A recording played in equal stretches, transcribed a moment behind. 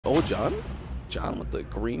Oh, John? John with the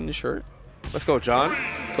green shirt. Let's go, John.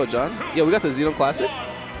 Let's go, John. Yo, we got the Xeno Classic.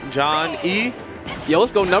 John E. Yo,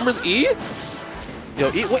 let's go. Numbers E.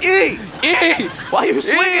 Yo, E. What? E. E. Why are you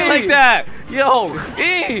swinging like that? Yo,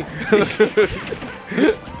 E.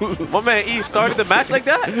 My man E started the match like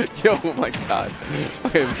that? Yo, oh my God.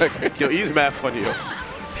 Okay, yo, E's mad funny, yo.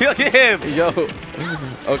 Look at him. Yo.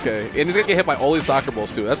 Okay. And he's going to get hit by all these soccer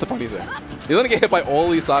balls, too. That's the funny thing. He's going to get hit by all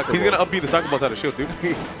these soccer balls. He's going to upbeat the soccer balls out of shield, dude.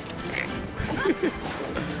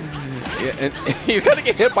 Yeah, and he's going to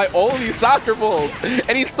get hit by all of these soccer balls.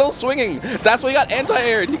 And he's still swinging. That's why he got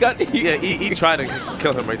anti-air. Yeah, E tried to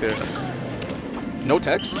kill him right there. No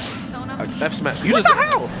text? F smash. What the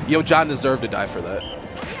hell? Yo, John deserved to die for that.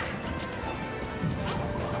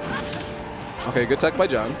 Okay, good tech by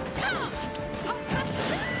John.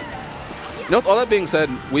 You know, with all that being said,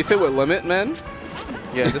 we fit with limit, man.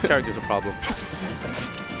 Yeah, this character's a problem.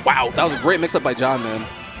 Wow, that was a great mix-up by John, man.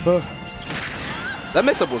 That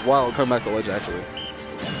mix-up was wild coming back to ledge, actually.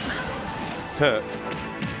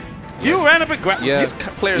 You ran up and grabbed. Yeah. These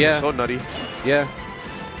players are so nutty. Yeah.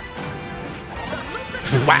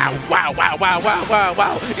 Wow, wow, wow, wow, wow, wow,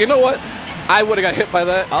 wow. You know what? I would have got hit by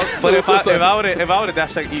that. But if I would have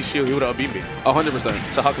dashed like E shield, he would have beat me.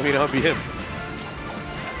 100%. So how come he didn't beat him?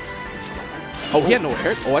 Oh, he had no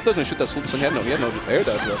air. Oh, I thought he was gonna shoot that Lucina. He had no air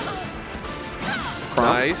dodge though. Crom.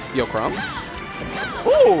 Nice. Yo, Crom.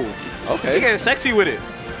 Ooh. Okay. You're getting sexy with it.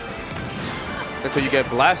 Until you get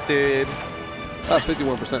blasted. That's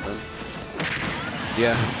 51% then.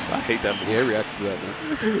 Yeah. I hate that move. Yeah, he reacted to that,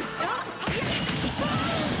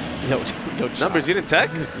 man. Yo, John. Numbers, you didn't tech?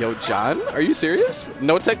 Yo, John, are you serious?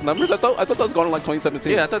 No tech numbers? I thought that was going on like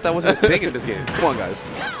 2017. Yeah, I thought that wasn't a thing in this game. Come on, guys.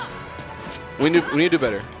 We need to do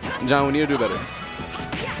better. John, we need to do better.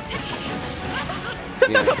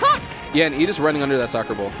 Yeah, and E just running under that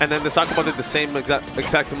soccer ball. And then the soccer ball did the same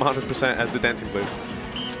exact amount of percent as the dancing blade.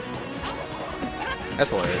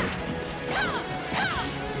 That's hilarious.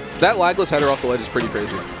 That lagless header off the ledge is pretty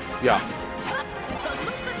crazy. Yeah.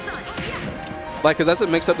 Like, because that's a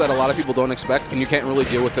mix-up that a lot of people don't expect, and you can't really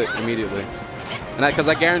deal with it immediately. And because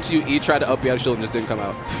I guarantee you, E tried to up B out of shield and just didn't come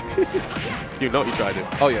out. You know he tried it.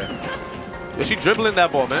 Oh, yeah. Is she dribbling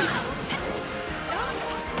that ball, man?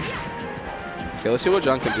 Okay, let's see what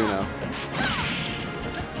John can do now.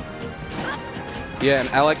 Yeah, and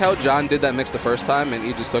I like how John did that mix the first time, and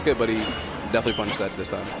E just took it, but he definitely punished that this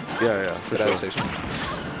time. Yeah, yeah, for Good sure. adaptation.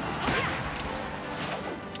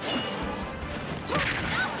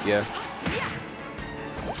 Yeah.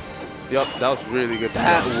 Yep, that was really good.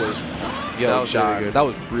 That was, yo, that was John, really good. that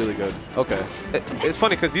was really good. Okay. It's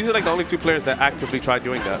funny because these are like the only two players that actively tried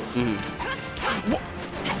doing that.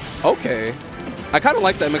 Okay. I kind of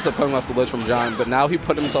like that mix-up coming off the ledge from John, but now he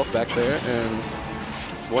put himself back there, and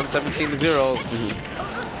 117-0.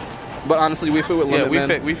 But honestly, we fit with limit,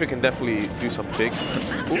 man. We fit can definitely do some big.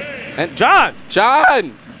 And John!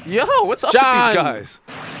 John! Yo, what's up John! with these guys?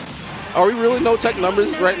 Are we really no tech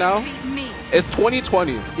numbers right now? It's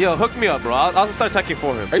 2020. Yo, hook me up, bro. I'll start teching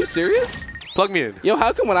for him. Are you serious? Plug me in. Yo,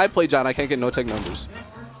 how come when I play John, I can't get no tech numbers?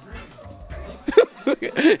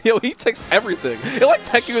 Yo, he takes everything. He'll like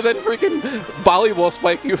tech you and then freaking volleyball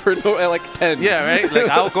spike you for no, at like 10. Yeah, right? Like,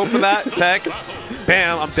 I'll go for that, tech,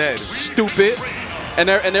 bam, I'm dead. Stupid. And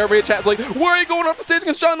everybody in chat's like, where are you going off the stage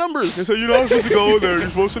against John Numbers? And so you're not supposed to go there. You're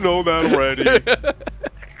supposed to know that already.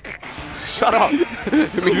 Shut up.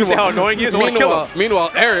 You see how annoying he is? I want to kill him.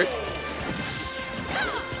 Meanwhile, Eric.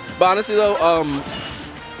 But honestly, though,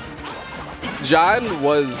 John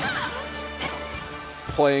was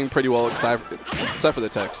playing pretty well, except for the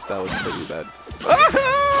text. That was pretty bad.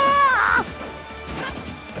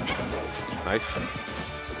 Nice.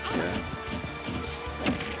 Yeah.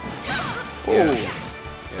 Yeah.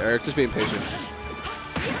 Yeah, Eric just being patient.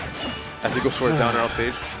 As he goes for a downer off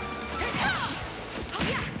stage.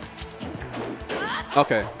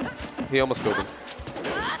 Okay. He almost killed him.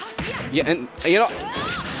 Yeah, and you know,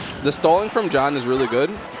 the stalling from John is really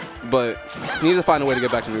good, but you need to find a way to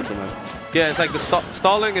get back to neutral, man. Yeah, it's like the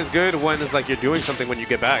stalling is good when it's like you're doing something when you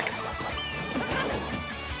get back.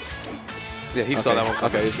 Yeah, he saw that one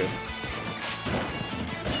coming. Okay, he's good.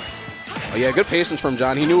 Oh yeah, good patience from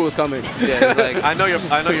John. He knew it was coming. Yeah, he's like, I know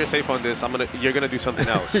you're safe on this. You're gonna do something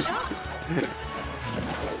else.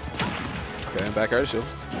 Okay, and back air shield.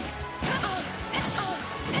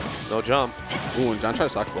 No jump. Ooh, and John tried to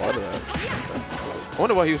soccer ball out of that. Okay. I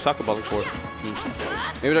wonder what he was soccer balling for.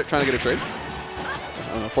 Maybe they're trying to get a trade. I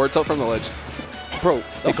don't know. Forward tilt from the ledge. Bro,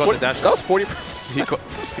 that was 40%. He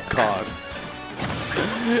caught.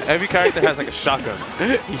 Every character has like a shotgun.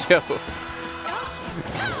 Yo.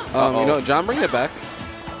 You know, John, bring it back.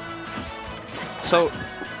 So,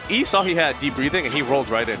 E saw he had deep breathing and he rolled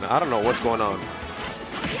right in. I don't know what's going on.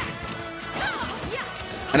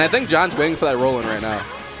 And I think John's waiting for that roll in right now.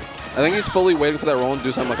 I think he's fully waiting for that roll in to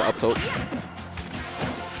do something like an up tilt.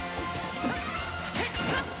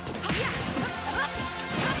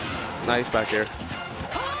 Nice back here.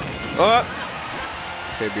 Oh!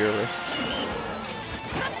 Okay, beer reverse.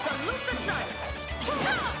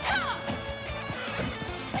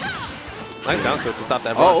 Nice down tilt to stop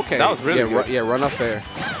that run. Oh, okay. That was really good. Yeah, run off fair.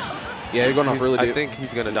 Yeah, you're going off really deep. I think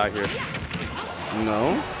he's going to die here.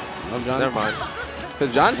 No, John. Never mind.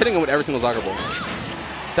 Because John's hitting him with every single soccer ball.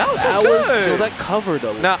 That was so good. Yo, that cover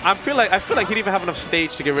though. Now I feel like he didn't even have enough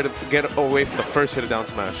stage to get away from the first hit of down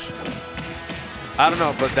smash. I don't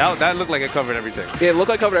know, but that looked like it covered everything. Yeah, it looked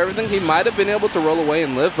like it covered everything. He might have been able to roll away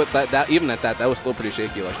and live, but that even at that was still pretty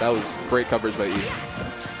shaky. Like that was great coverage by E.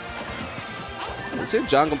 Let's see if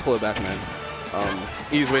John can pull it back, man.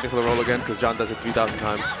 E's waiting for the roll again because John does it 3,000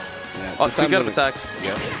 times. Yeah, oh, so you got him attacks.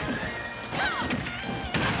 Yeah.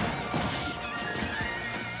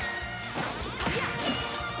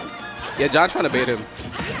 Yeah, John's trying to bait him.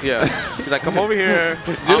 Yeah. He's like, come over here.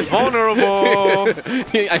 I'm vulnerable.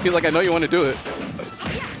 He's like, I know you want to do it.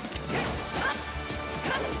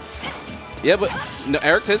 Yeah, but no,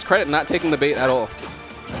 Eric, to his credit, not taking the bait at all.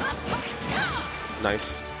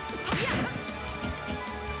 Nice.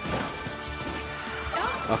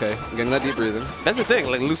 Okay, getting that deep breathing. That's the thing.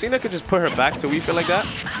 Like, Lucina could just put her back to Wii Fit like that.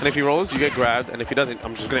 And if he rolls, you get grabbed. And if he doesn't,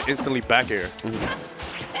 I'm just going to instantly back here.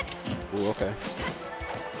 Ooh, okay.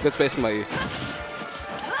 Good spacing by E.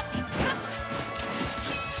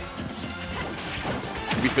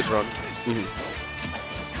 Wii Fit's run.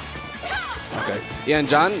 Okay. Yeah, and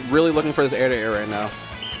John really looking for this air-to-air right now.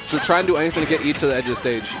 So try and do anything to get E to the edge of the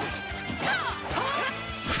stage.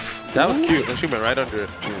 That was cute. And she went right under it.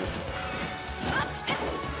 Yeah.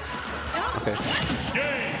 Okay.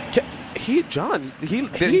 John,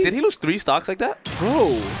 did he lose 3 stocks like that?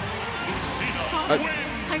 Bro.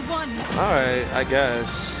 I won. All right, I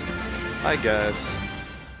guess.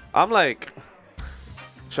 I'm like,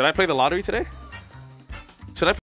 should I play the lottery today? Should I